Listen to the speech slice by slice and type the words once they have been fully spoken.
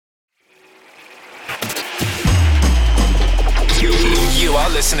are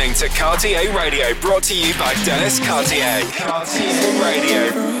listening to Cartier Radio, brought to you by Dennis Cartier. Cartier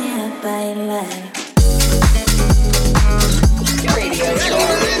Radio.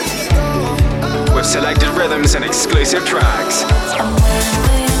 With selected rhythms and exclusive tracks.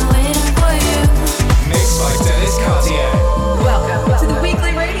 Mixed by Dennis Cartier. Welcome to the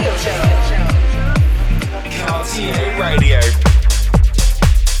weekly radio show. Cartier Radio.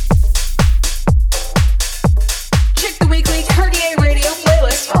 Check the weekly Cartier Radio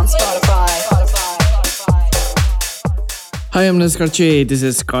playlist on Spotify. Hi, I'm Dennis Cartier. This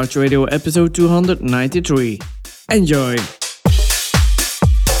is Cartier Radio episode 293. Enjoy!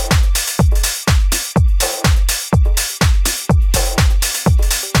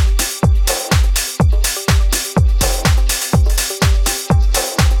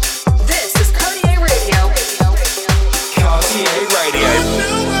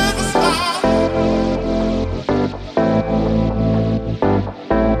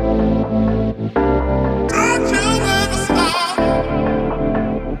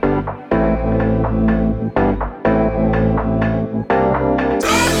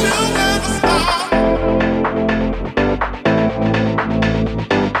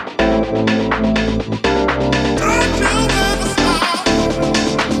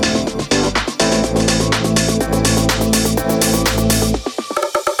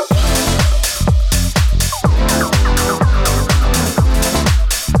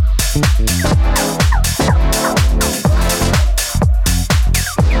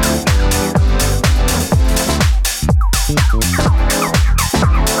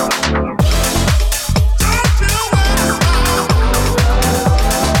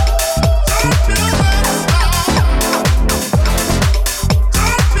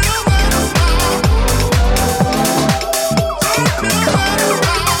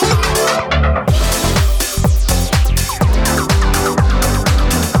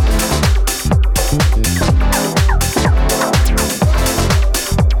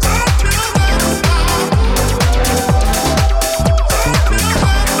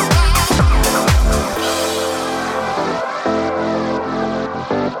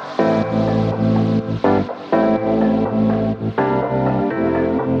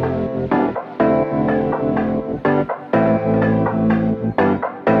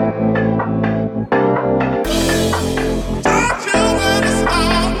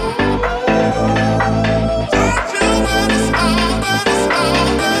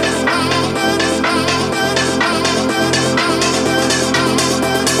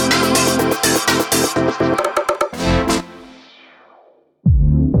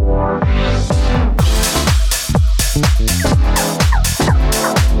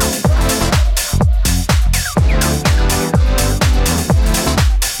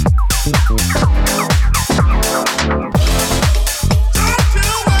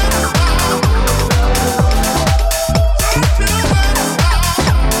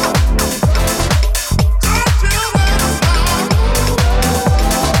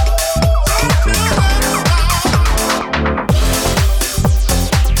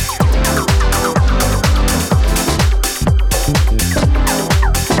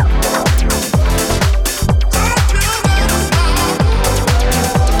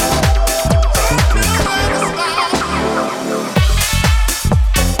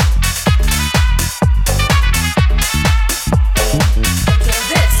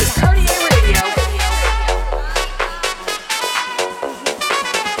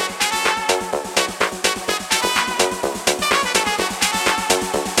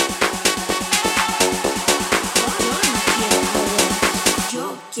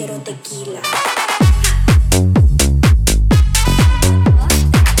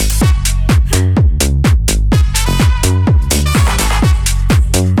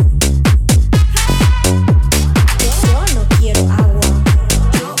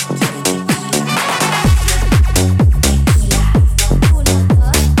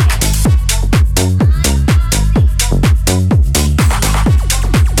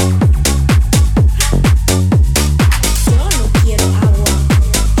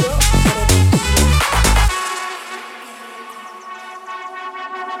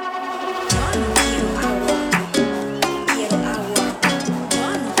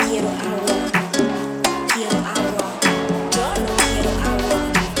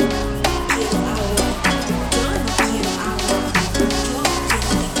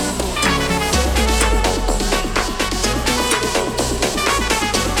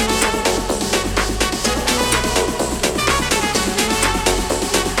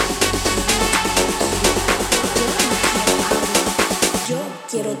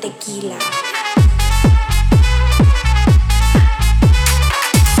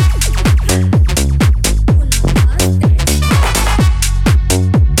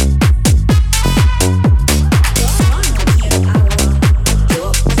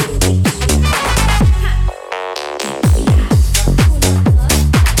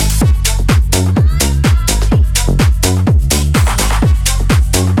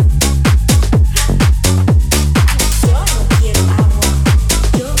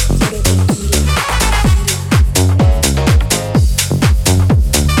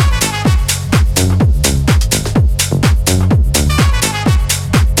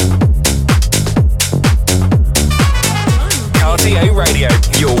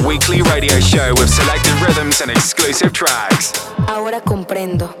 your weekly radio show with selected rhythms and exclusive tracks. Ahora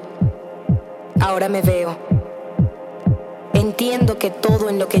comprendo. Ahora me veo. Entiendo que todo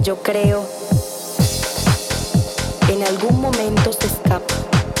en lo que yo creo en algún momento se escapa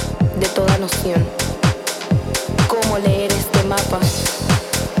de toda noción. ¿Cómo leer este mapa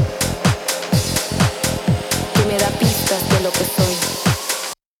que me da pistas de lo que soy?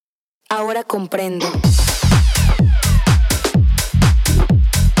 Ahora comprendo.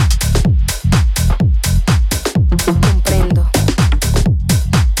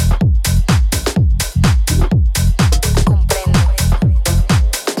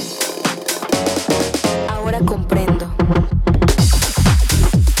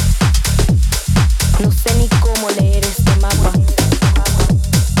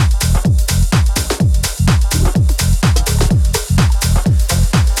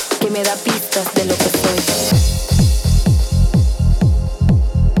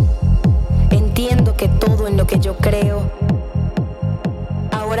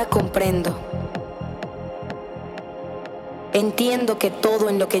 Entiendo que todo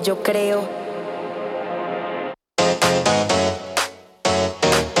en lo que yo creo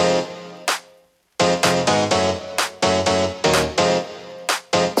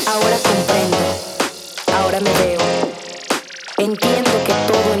ahora comprendo, ahora me veo. Entiendo que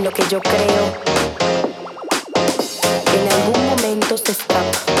todo en lo que yo creo en algún momento se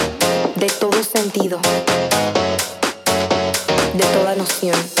escapa de todo sentido, de toda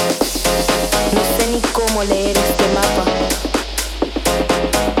noción. No sé ni cómo leer este mapa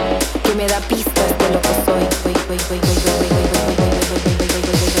que me da pistas de lo que soy.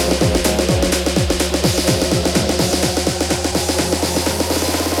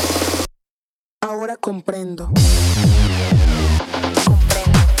 Ahora comprendo.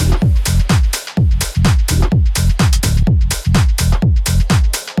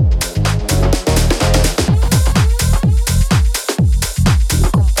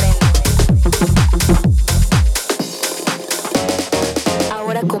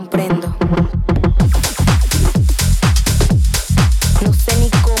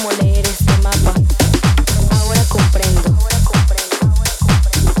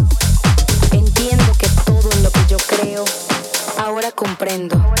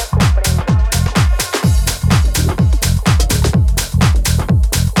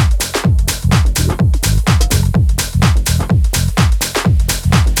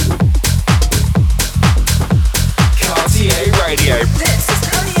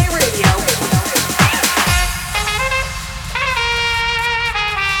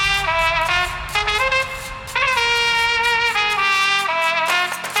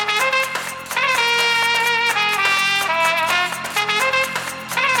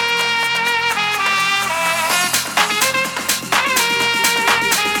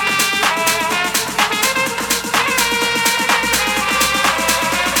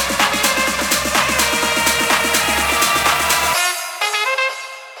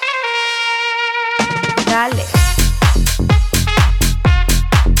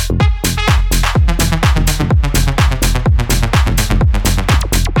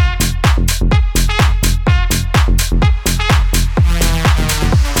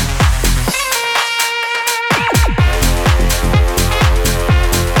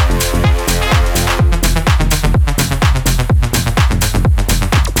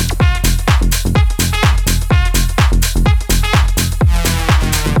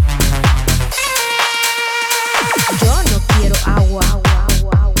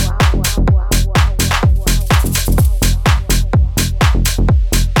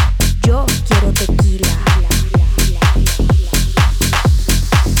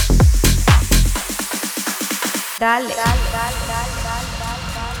 Dale.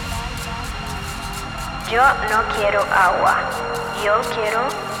 Yo no quiero agua, yo quiero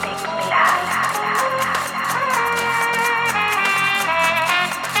tequila.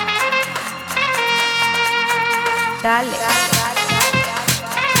 Dale.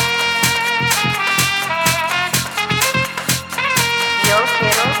 Yo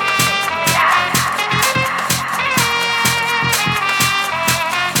quiero tequila.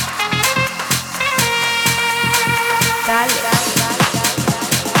 Dale.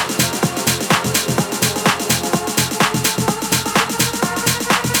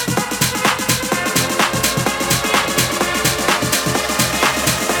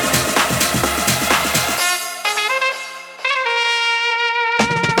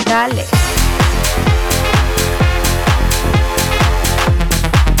 Dale.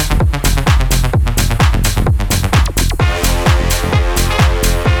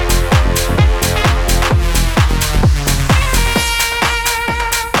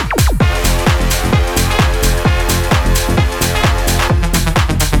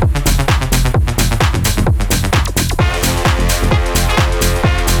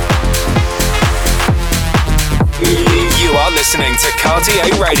 listening to Cartier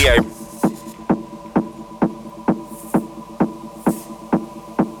Radio.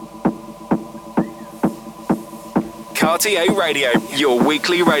 Cartier Radio, your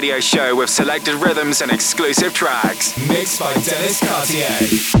weekly radio show with selected rhythms and exclusive tracks. Mixed by Dennis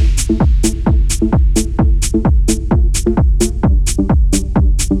Cartier.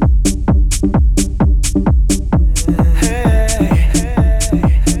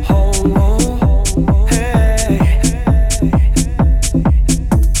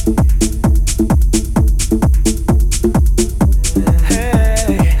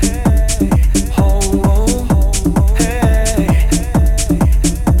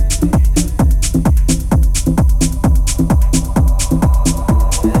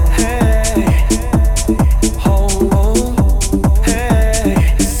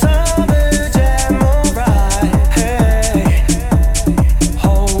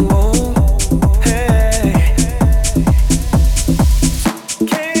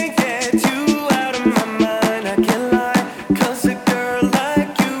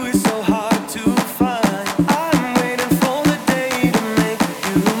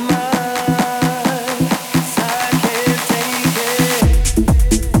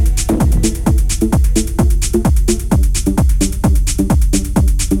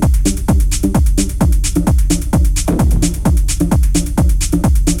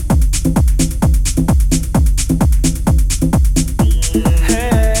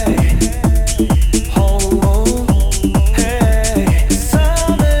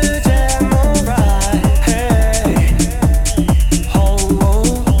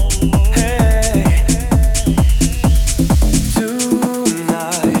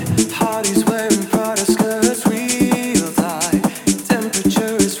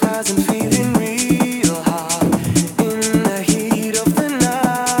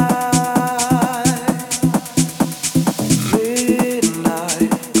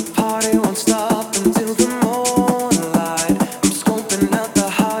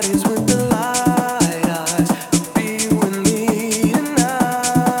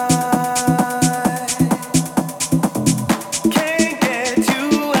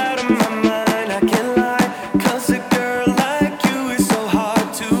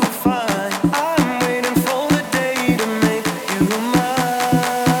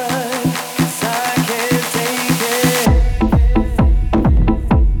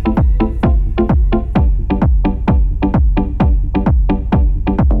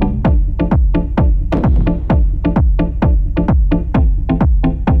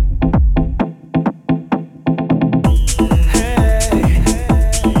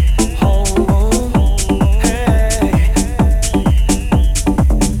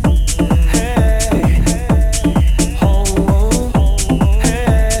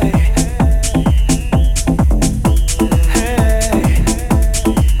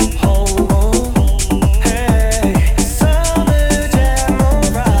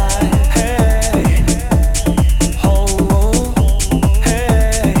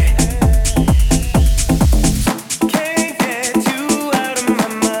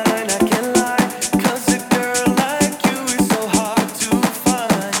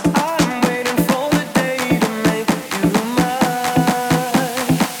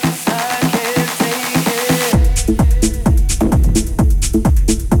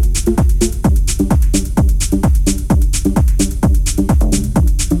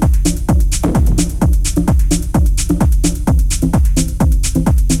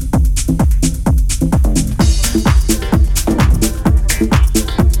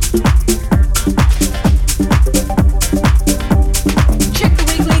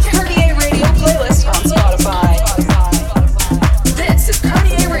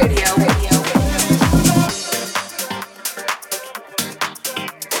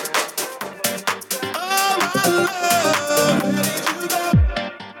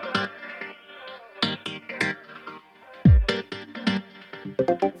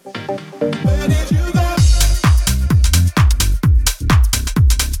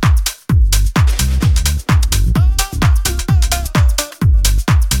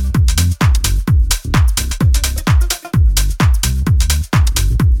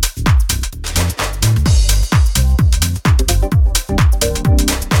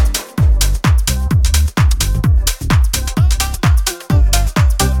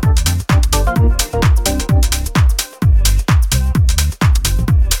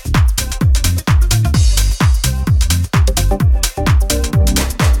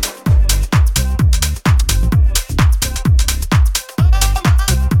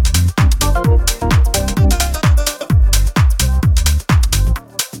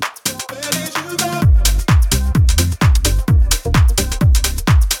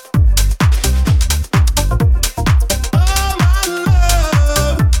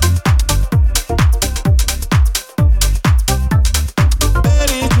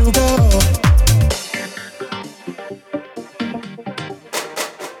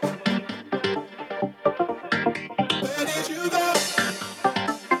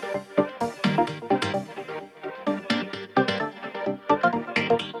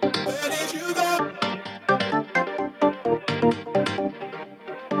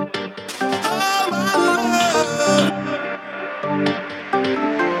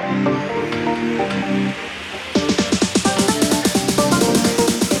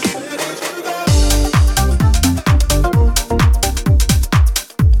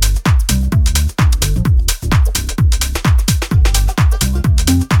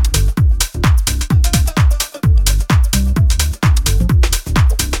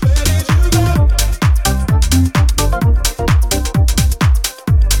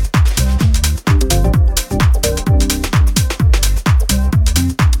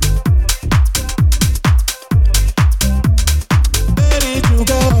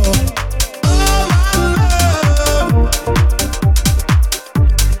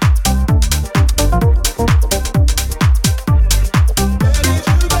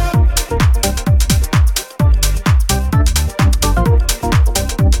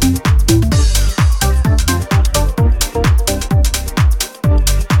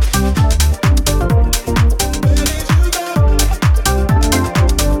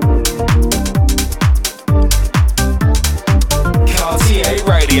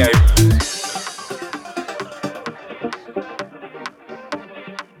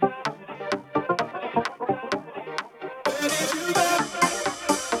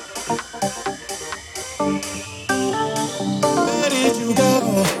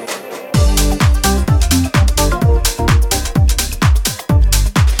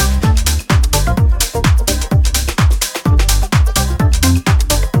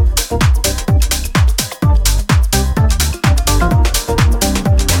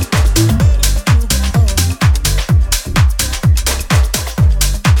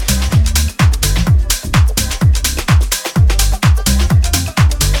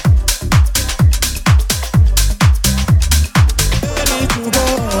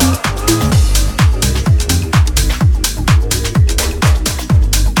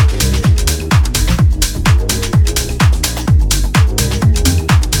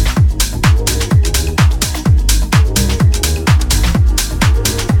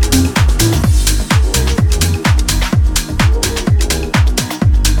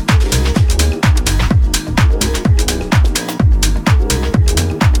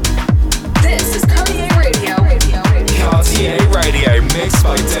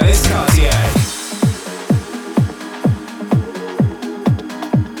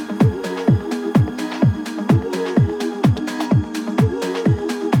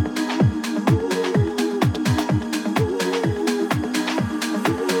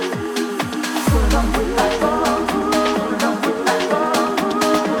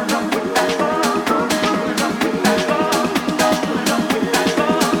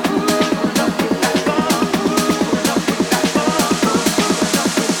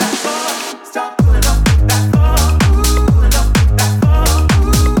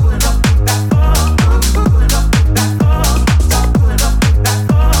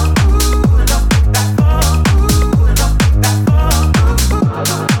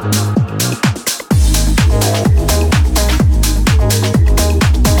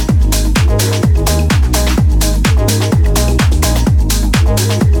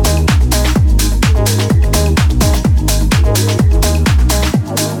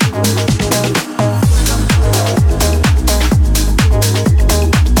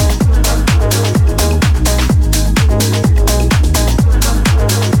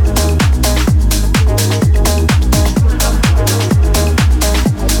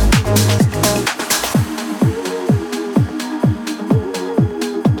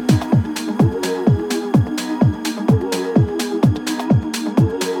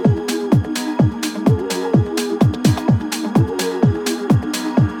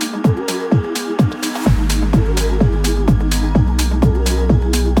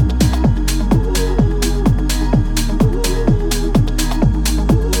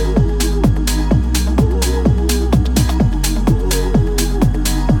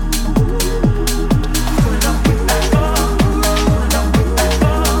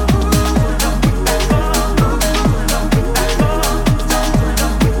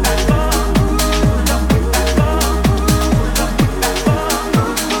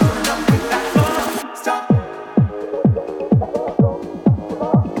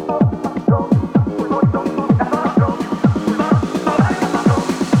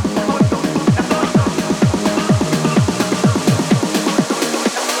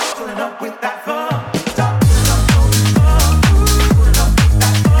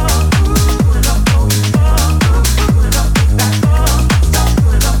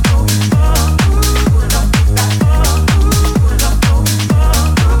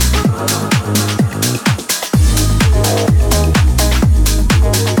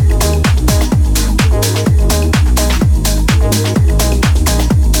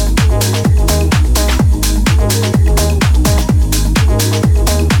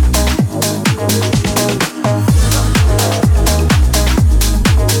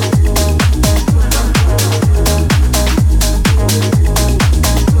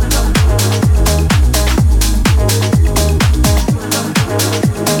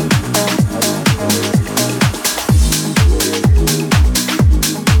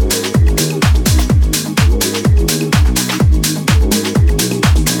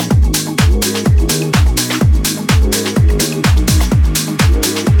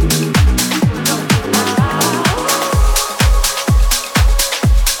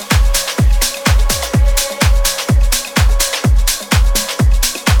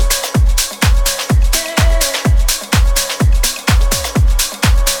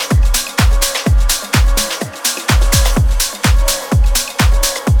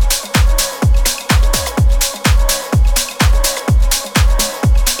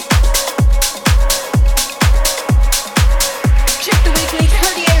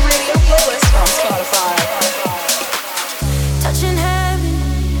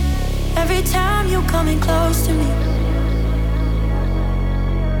 you coming close to me.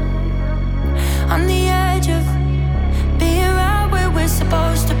 On the edge of being right where we're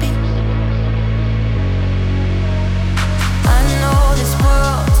supposed to be. I know this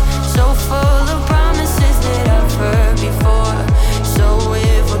world's so full of promises that I've heard before. So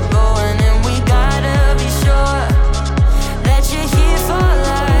if we're going, then we gotta be sure that you're here for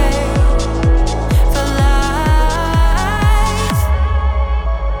life, for life.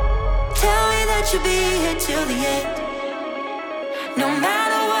 Tell me that you'll be here till the end. No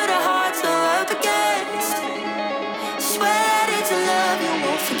matter what our hearts are up against. Swear that it's a love you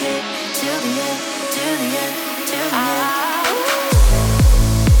won't forget. Till the end, till the end, till the end.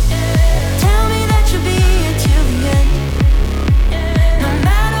 Tell me that you'll be here till the end. No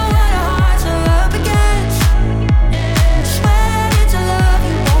matter what our hearts are up against. Swear that it's a love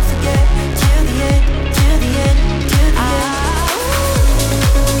you won't forget. Till the end, till the end, till the end.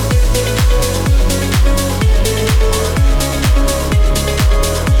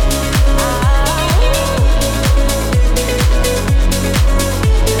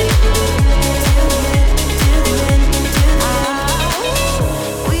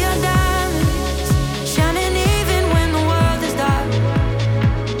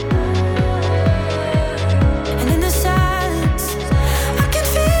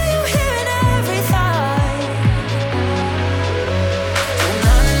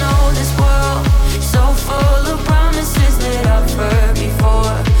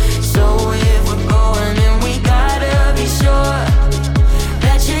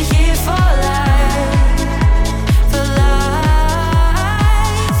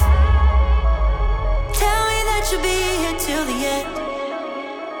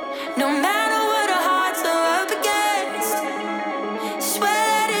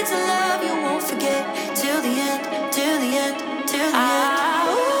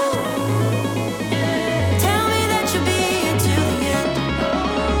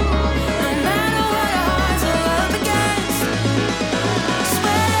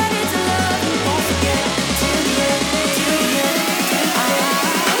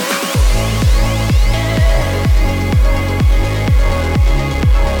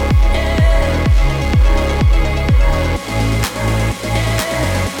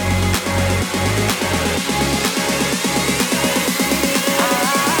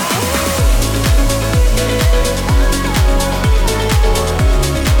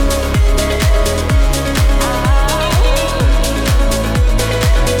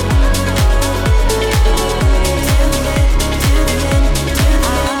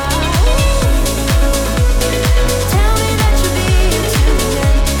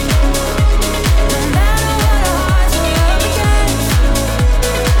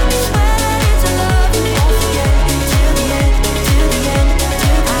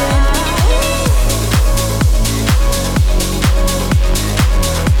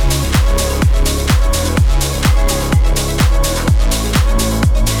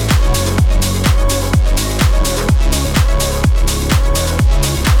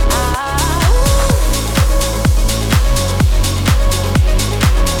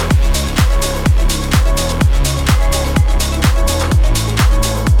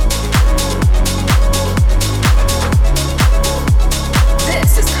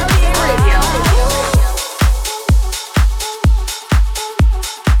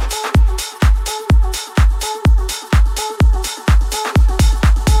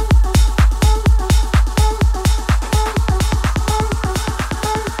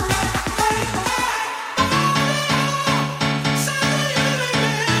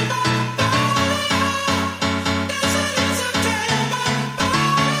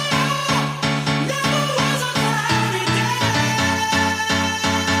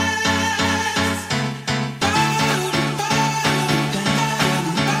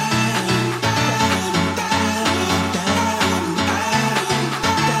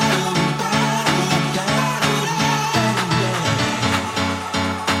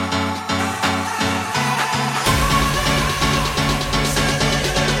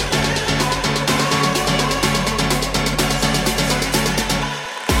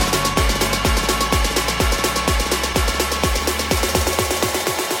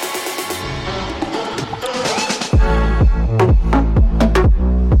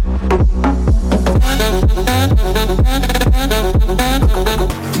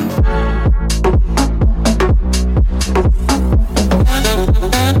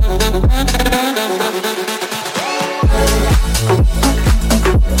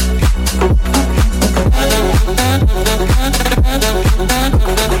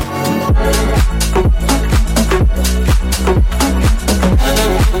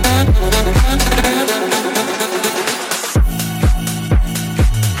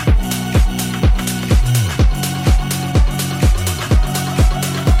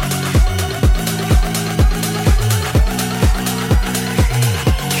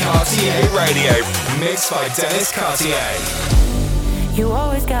 Cartier Radio, mixed by Dennis Cartier. You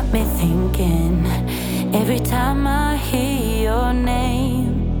always got me thinking every time I hear your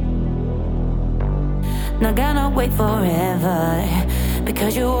name. Not gonna wait forever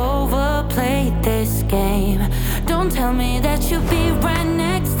because you overplayed this game. Don't tell me that you'll be right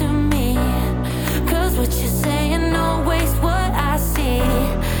next to me, 'cause what you're saying always what I see.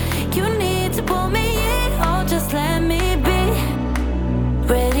 You need to pull me in or just let me be.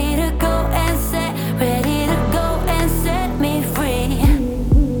 Ready to go and set, ready to go and set me free.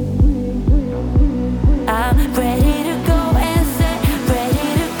 I'm ready to go and set, ready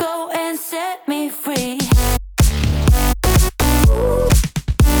to go and set me free.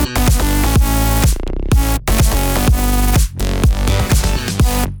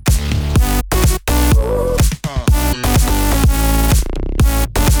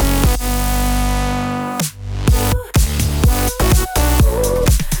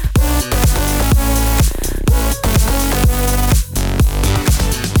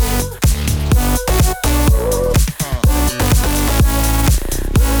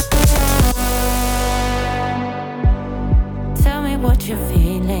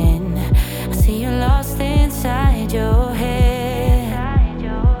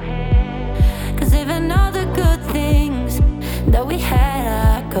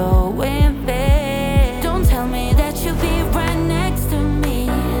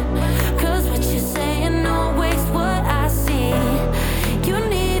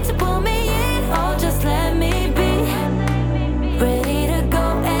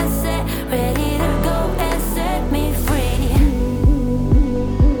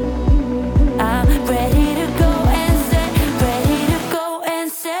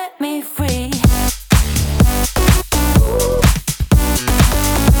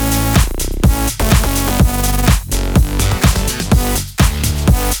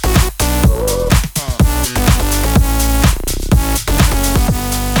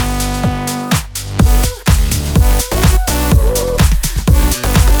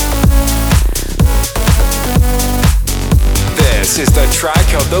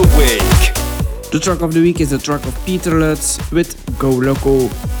 The track of the week is the track of Peter Lutz with Go Loco.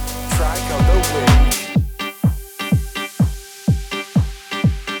 Track of the week.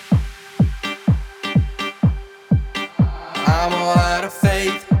 I'm all out of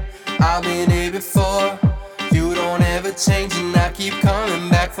faith, I've been here before. You don't ever change and I keep coming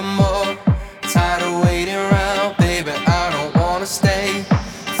back for more. Tired of waiting around, baby, I don't wanna stay.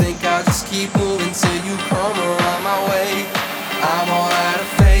 Think I'll just keep moving till you come around my way. I'm all out of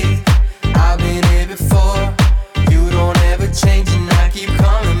faith, I've been here before. You don't ever change and I keep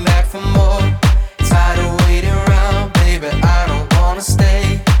coming back for more. Tired of waiting around, baby, I don't wanna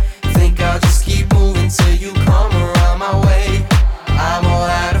stay. Think I'll just keep moving till you come around my way. I'm all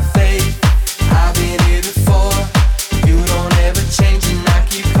out of faith, I've been here before. You don't ever change and I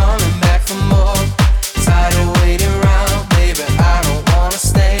keep coming back for more. Tired of waiting around, baby, I don't wanna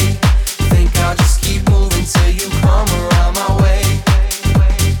stay. Think I'll just keep moving till you come around my way.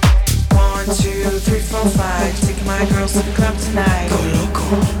 1, 2, 3, 4, 5. Taking my girls to the club tonight. Go loco,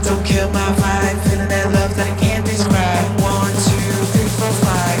 don't kill my vibe. Feeling that love that I can't describe. 1, 2, 3, 4,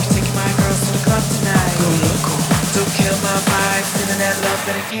 5. Taking my girls to the club tonight. Go loco, don't kill my vibe. Feeling that love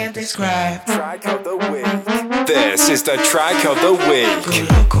that I can't describe. Track of the week. This is the track of the week. Go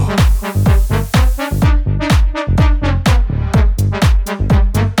loco.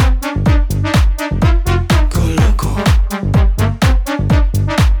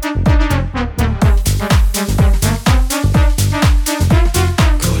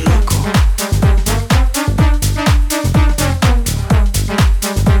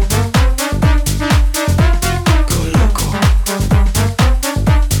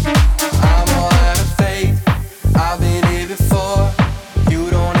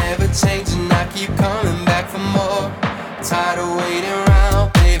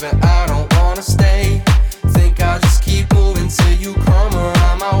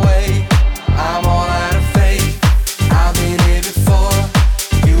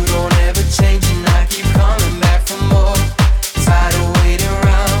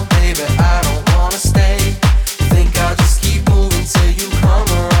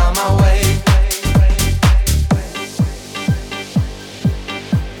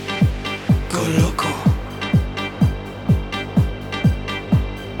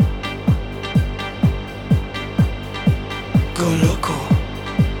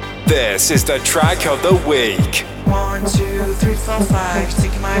 This is the track of the week. 1, 2, 3, 4, 5.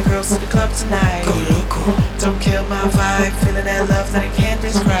 Taking my girls to the club tonight. Go loco, don't kill my vibe. Feeling that love that I can't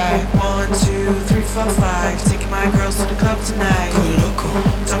describe. 1, 2, 3, 4, 5. Taking my girls to the club tonight. Go loco,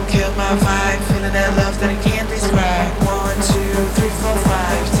 don't kill my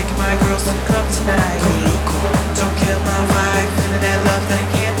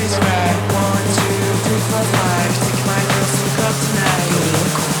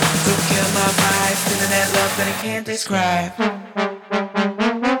I can't describe.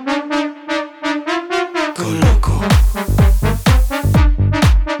 Go loco.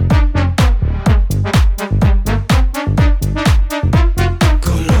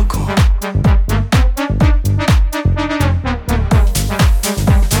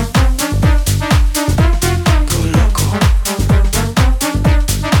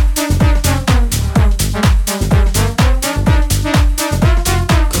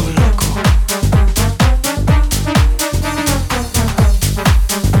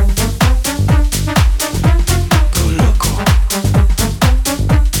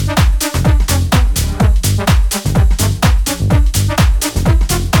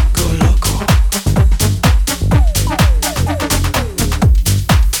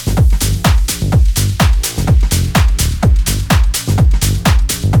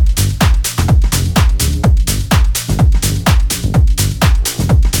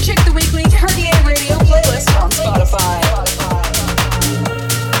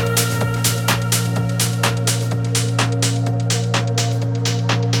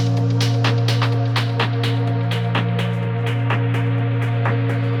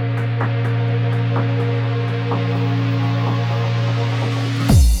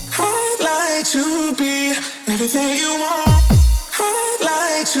 everything you want. I'd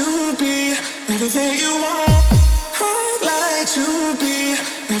like to be everything you want. I'd like to be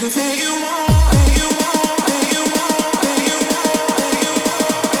everything you want.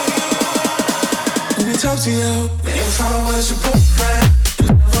 Let me talk to you. If I was your boyfriend,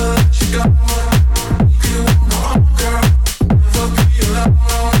 never let you go. You want more, girl, never be alone.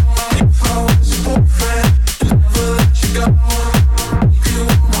 If I was your boyfriend, never let you go. You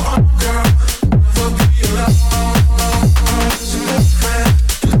want more, girl, never be alone. If I was your boyfriend,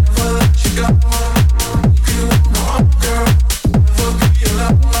 never let you go. You want more, girl, never be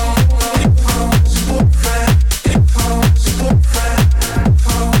alone. If I was your boyfriend, if I was your boyfriend, if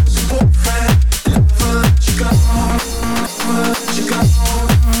I was your boyfriend, never let you go. Never let you go. You go.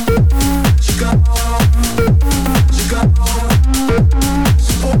 You go.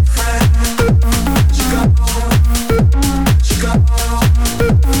 Your boyfriend. You go. You go.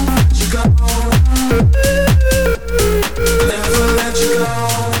 You go. Never let you go.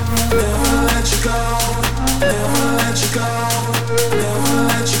 Never let you go. Never let you go. Never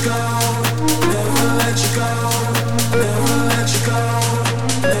let you go. Never let you go. Never let you go. Never let you go.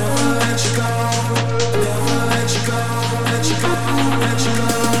 Never let you go. Let you go. Let you go. Let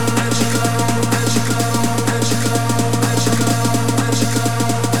you go. Let you go. Let you go. Let you go. Let you go.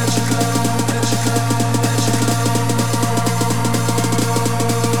 Let you go. Let you go. Let you go.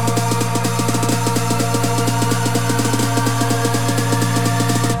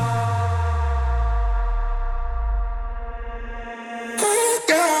 Oh,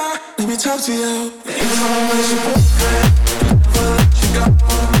 girl, let me talk to you. If I was your boyfriend, never let you go.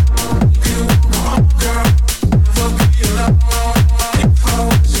 You want more, girl, never be alone. If I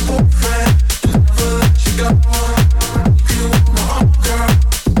was your boyfriend, never let you go. You want more, girl,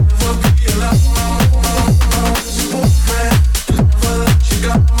 never be alone. If I was your boyfriend, never let you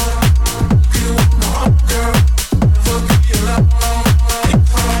go. You want more, girl, never be alone.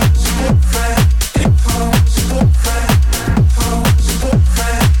 If I was your boyfriend, if I was your boyfriend, if I was your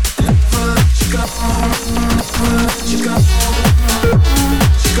boyfriend, never let you go. Never let you go.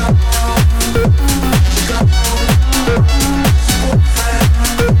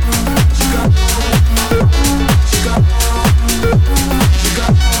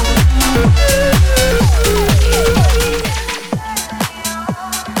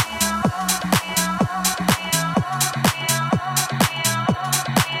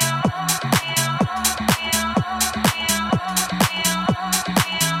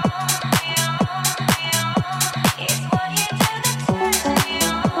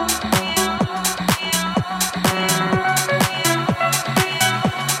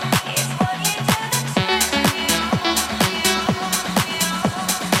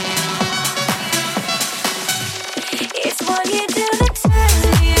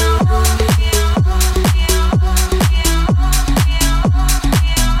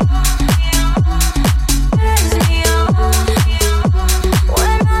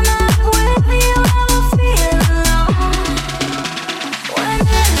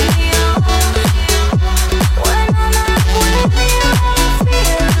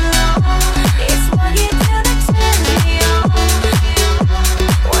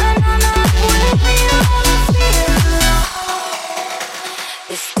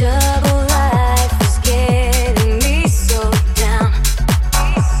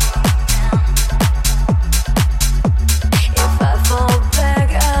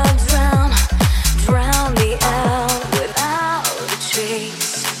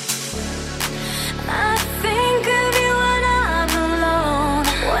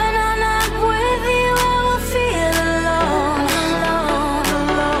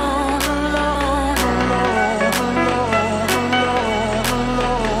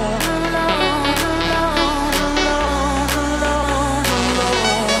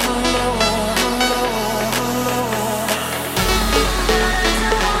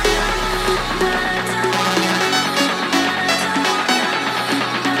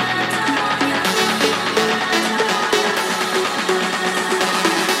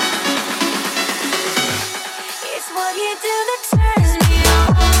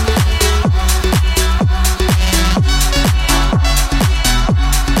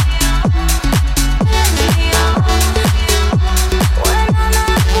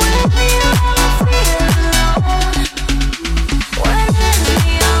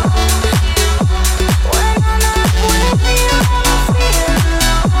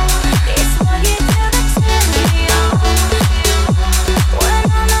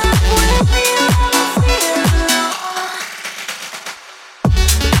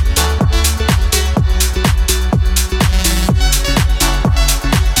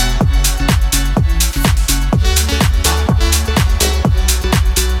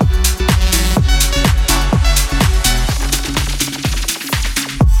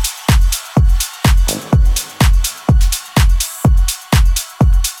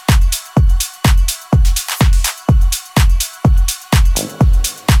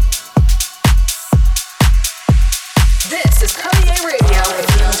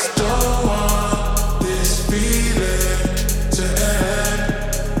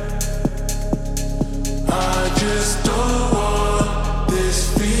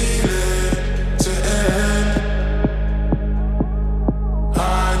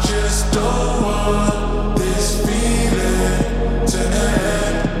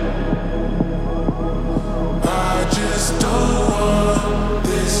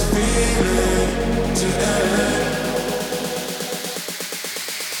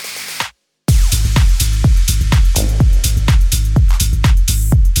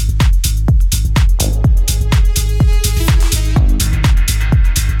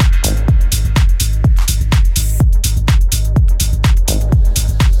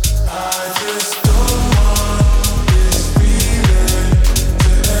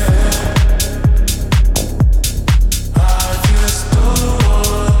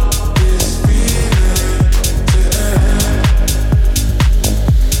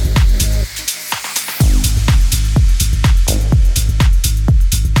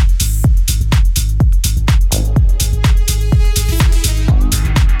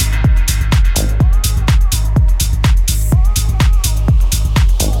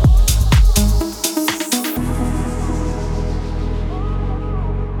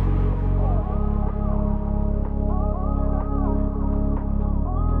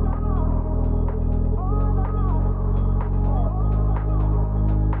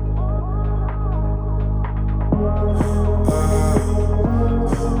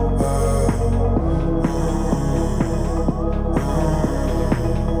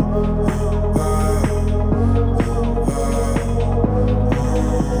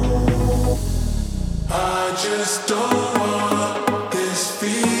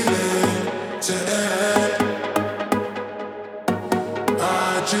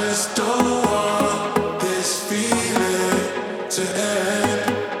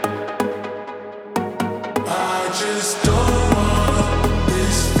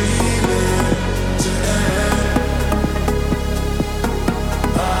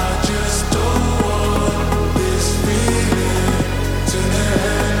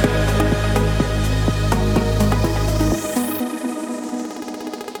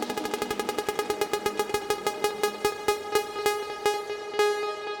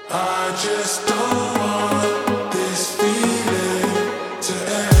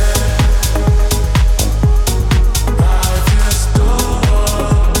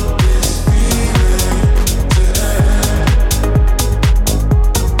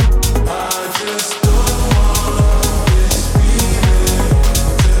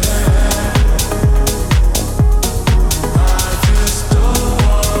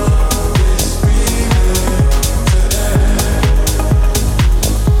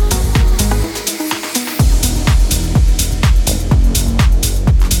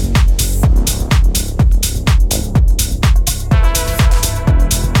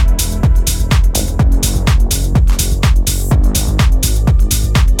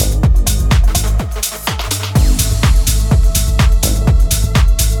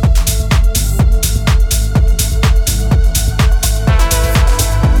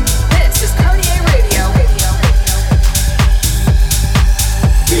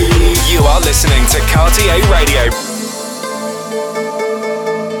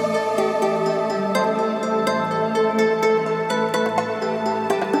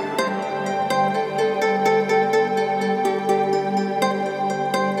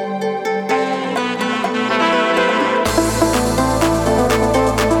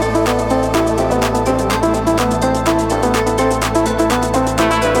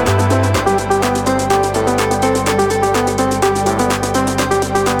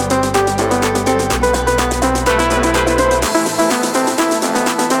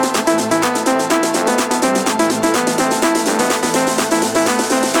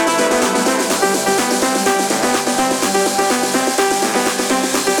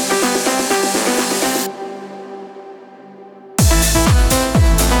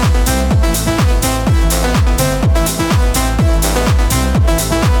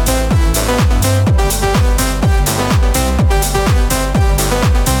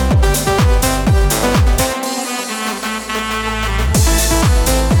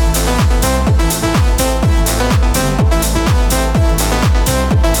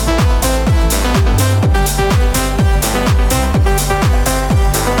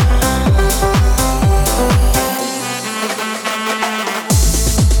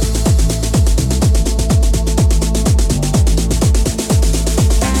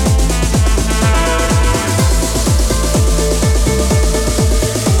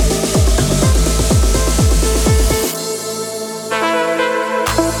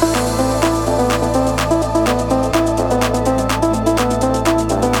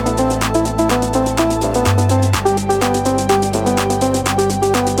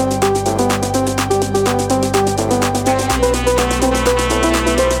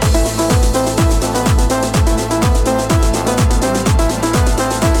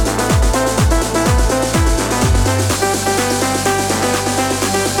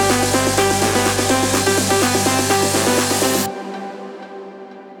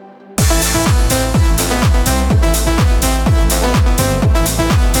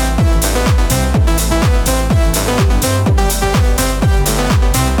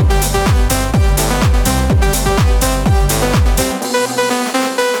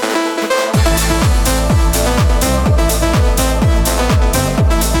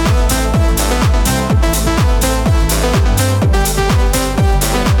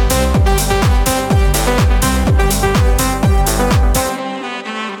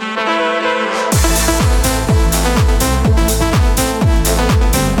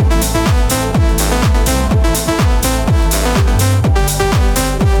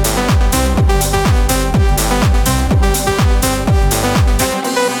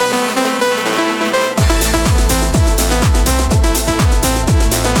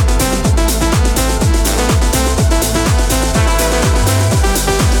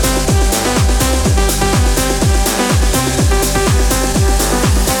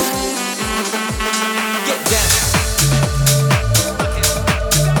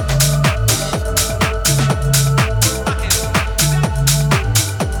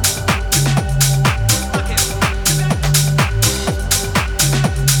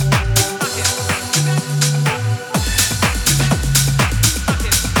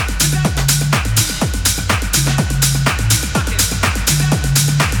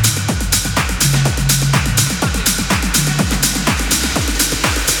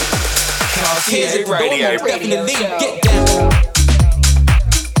 RTA Radio. Definitely get down.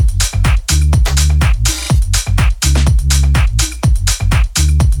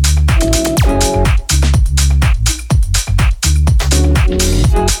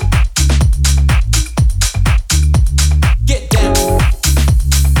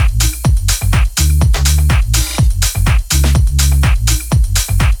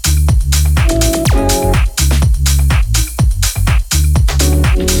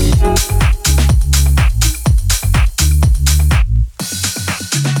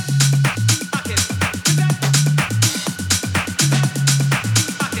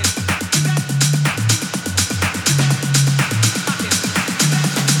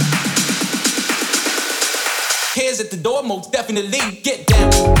 Hands at the door, most definitely get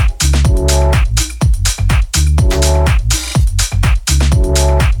down.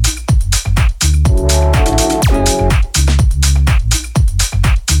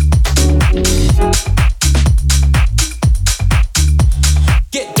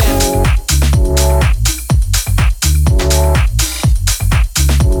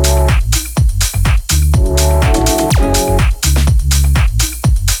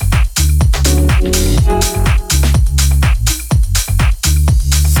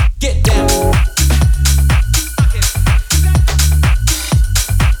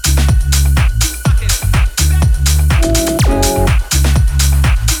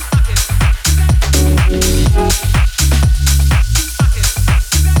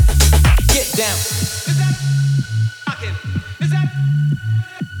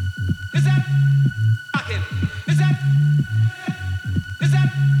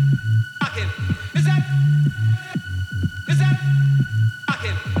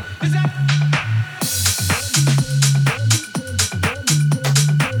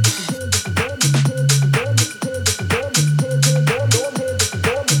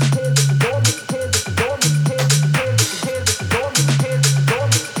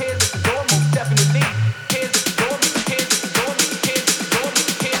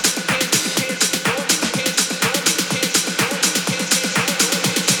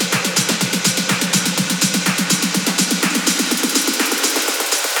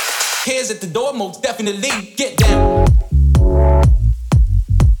 Hands at the door, most definitely get down.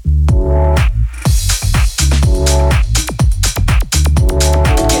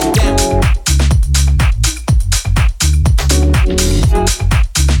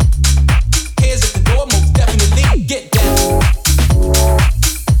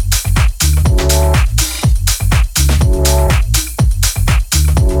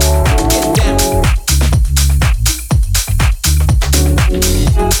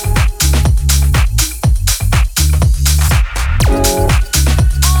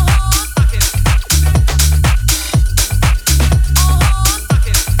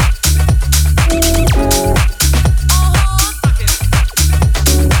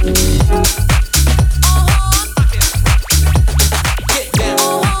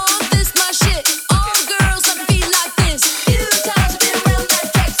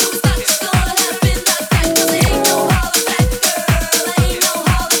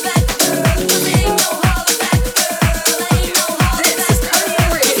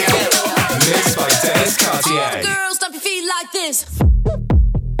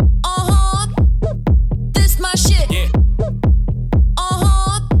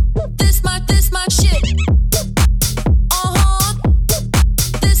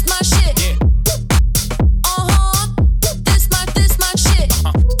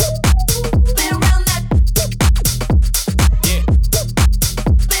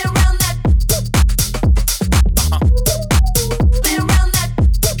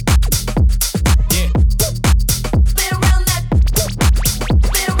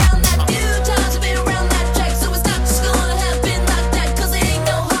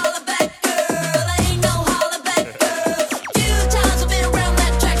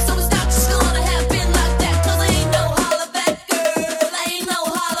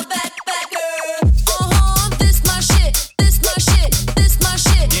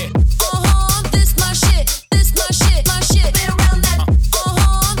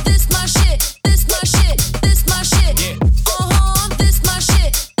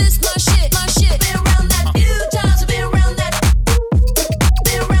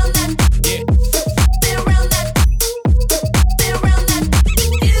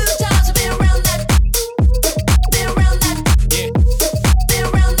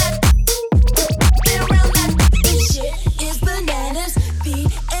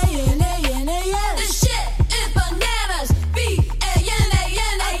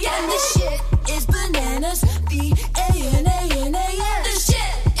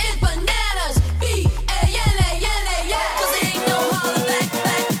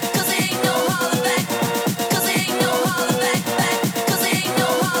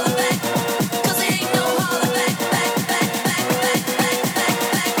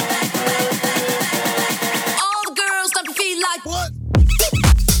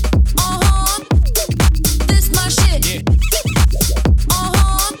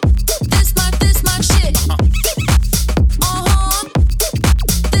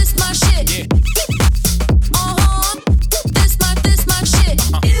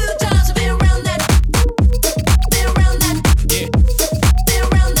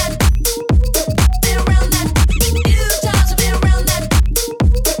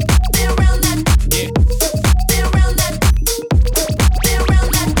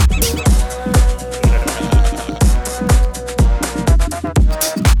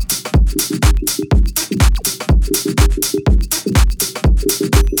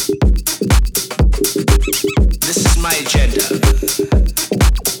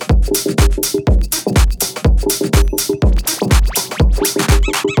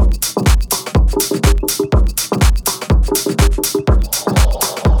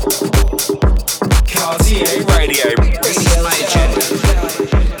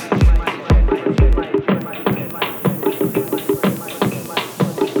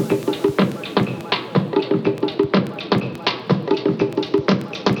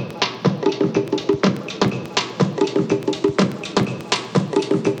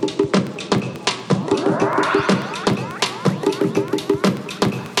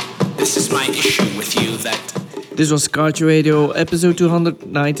 This was Culture Radio episode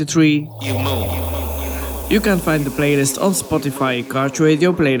 293. You move. You can find the playlist on Spotify, Culture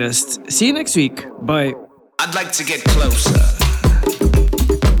Radio playlist. See you next week. Bye. I'd like to get closer.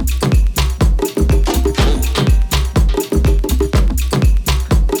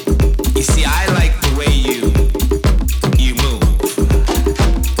 You see, I like the way you move.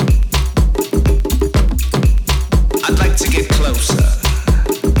 I'd like to get closer.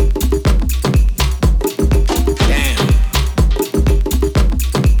 Damn.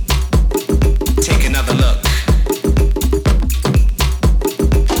 Take another look.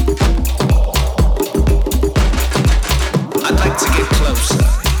 I'd like to get closer.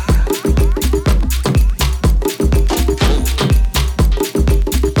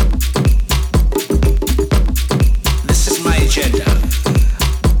 This is my agenda.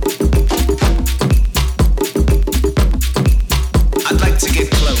 I'd like to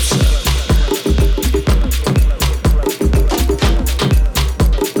get closer.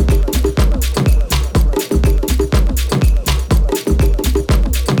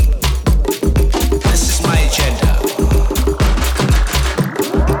 This is my agenda.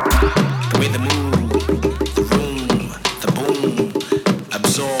 The way the mood, the room, the boom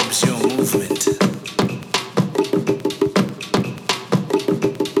absorbs your movement.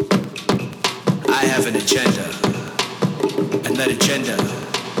 I have an agenda, and that agenda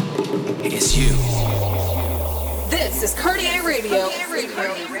is you. This is Cartier Radio.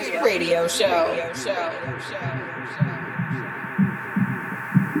 Radio show.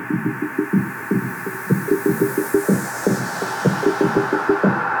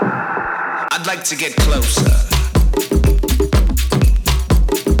 I'd like to get closer.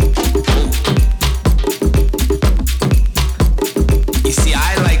 You see,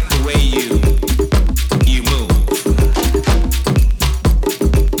 I like the way you move.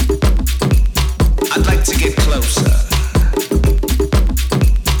 I'd like to get closer.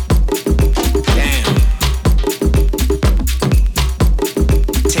 Damn.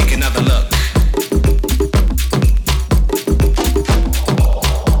 Take another look.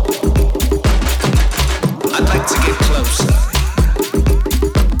 I'd like to get closer.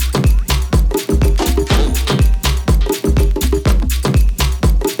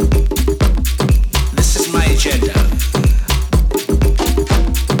 This is my agenda.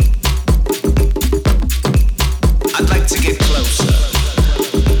 I'd like to get closer.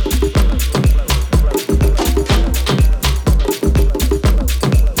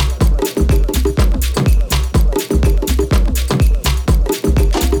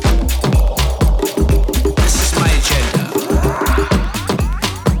 This is my agenda.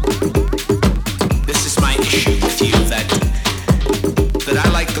 This is my issue with you that I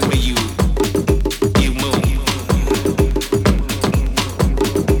like the way you move.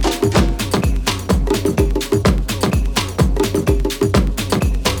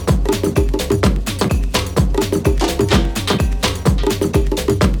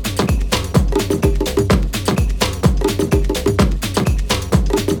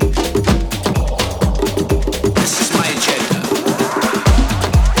 This is my agenda.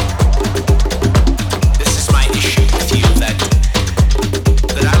 This is my issue with you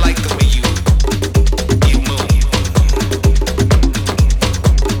that I like the way you move.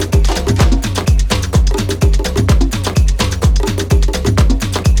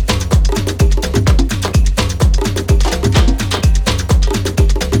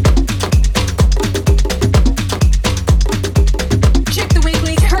 Check the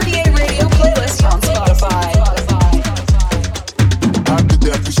weekly Cartier Radio playlist on Spotify. I did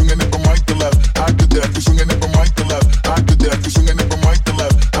that for swinging it from right to left. I did that for swinging it from right to left. I did that for swinging it from right to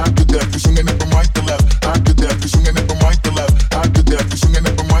left. I did that for swinging it from right to left. I did that for swinging it from right to left. I did that for swinging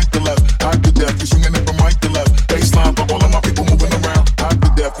it from right to left. I did that for swinging it from right to left. Baseline for all of my people moving around. I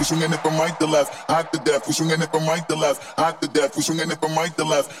did that for swinging it from right to left. I did that for swinging it from right to left. I did that for swinging it from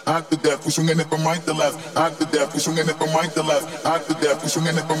right to left. I did that for swinging it from right to left. I did that for swinging it from right to left. I did that for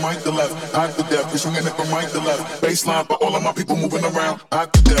swinging it from right to left. I did that for swinging it from right to left. Baseline for all of my people moving around. I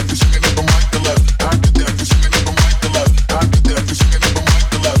did that for swinging it from right to left. I did that for swinging it from right to left. I did that for swinging it from right to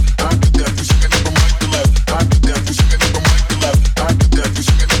left. I did that for swinging it from right to left. I did that for swinging it from right to left. I did that for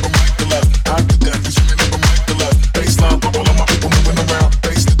swinging it from right to left. I did that for swinging it from right to left. Baseline for all of my people moving around.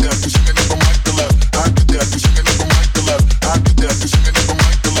 Bass did that for swinging it from right to left. I did that for swinging it from right to left. I did that for swinging it from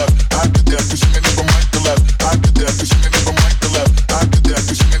right to left. I did that for swinging it from right to left. I did that for swinging it from right to left. I did that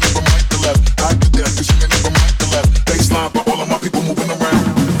for swinging it from right to left. I did that for swinging it from right to left. Baseline for all of my people moving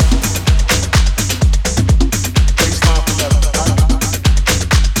around.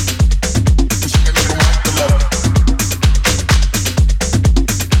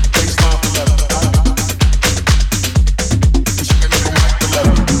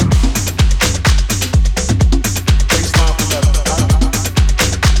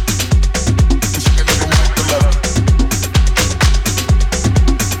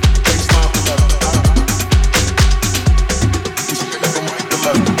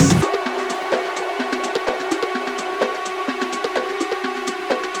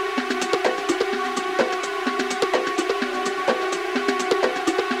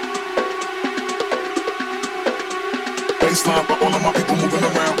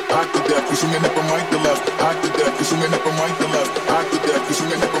 you swinging it from right to left. I did that, you swinging it from right to left. I did that, you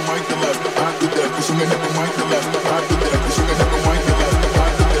swinging it from right to left. I did that, you swinging it from right to left. I did that, you swinging it from right to left. I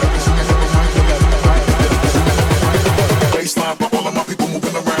did that, you swinging it from right to left. I did that, you swinging it from right to left. Baseline for all of my people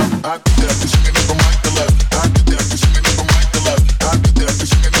moving around. I did that, you swinging it from right to left. I did that, you swinging it from right to left. I did that, you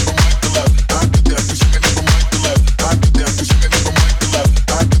swinging it from right to left. I did that, you swinging it from right to left. I did that, you swinging it from right to left.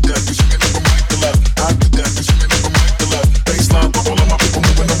 I did that, you swinging it from right to left. I did that, you swinging it from right to left. Baseline for all of my people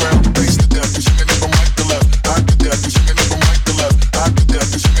moving around. Bass to death, you swinging it from right to left. I did that, you swinging it from right to left. I did that,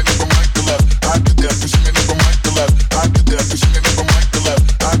 you swinging it from right to left. I did that, you swinging it from right to left. I did that, you swinging it from right to left.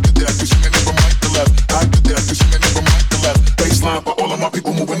 I did that, you swinging it from right to left. I did that, you swinging it from right to left. Baseline for all of my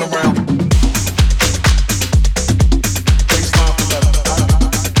people moving around.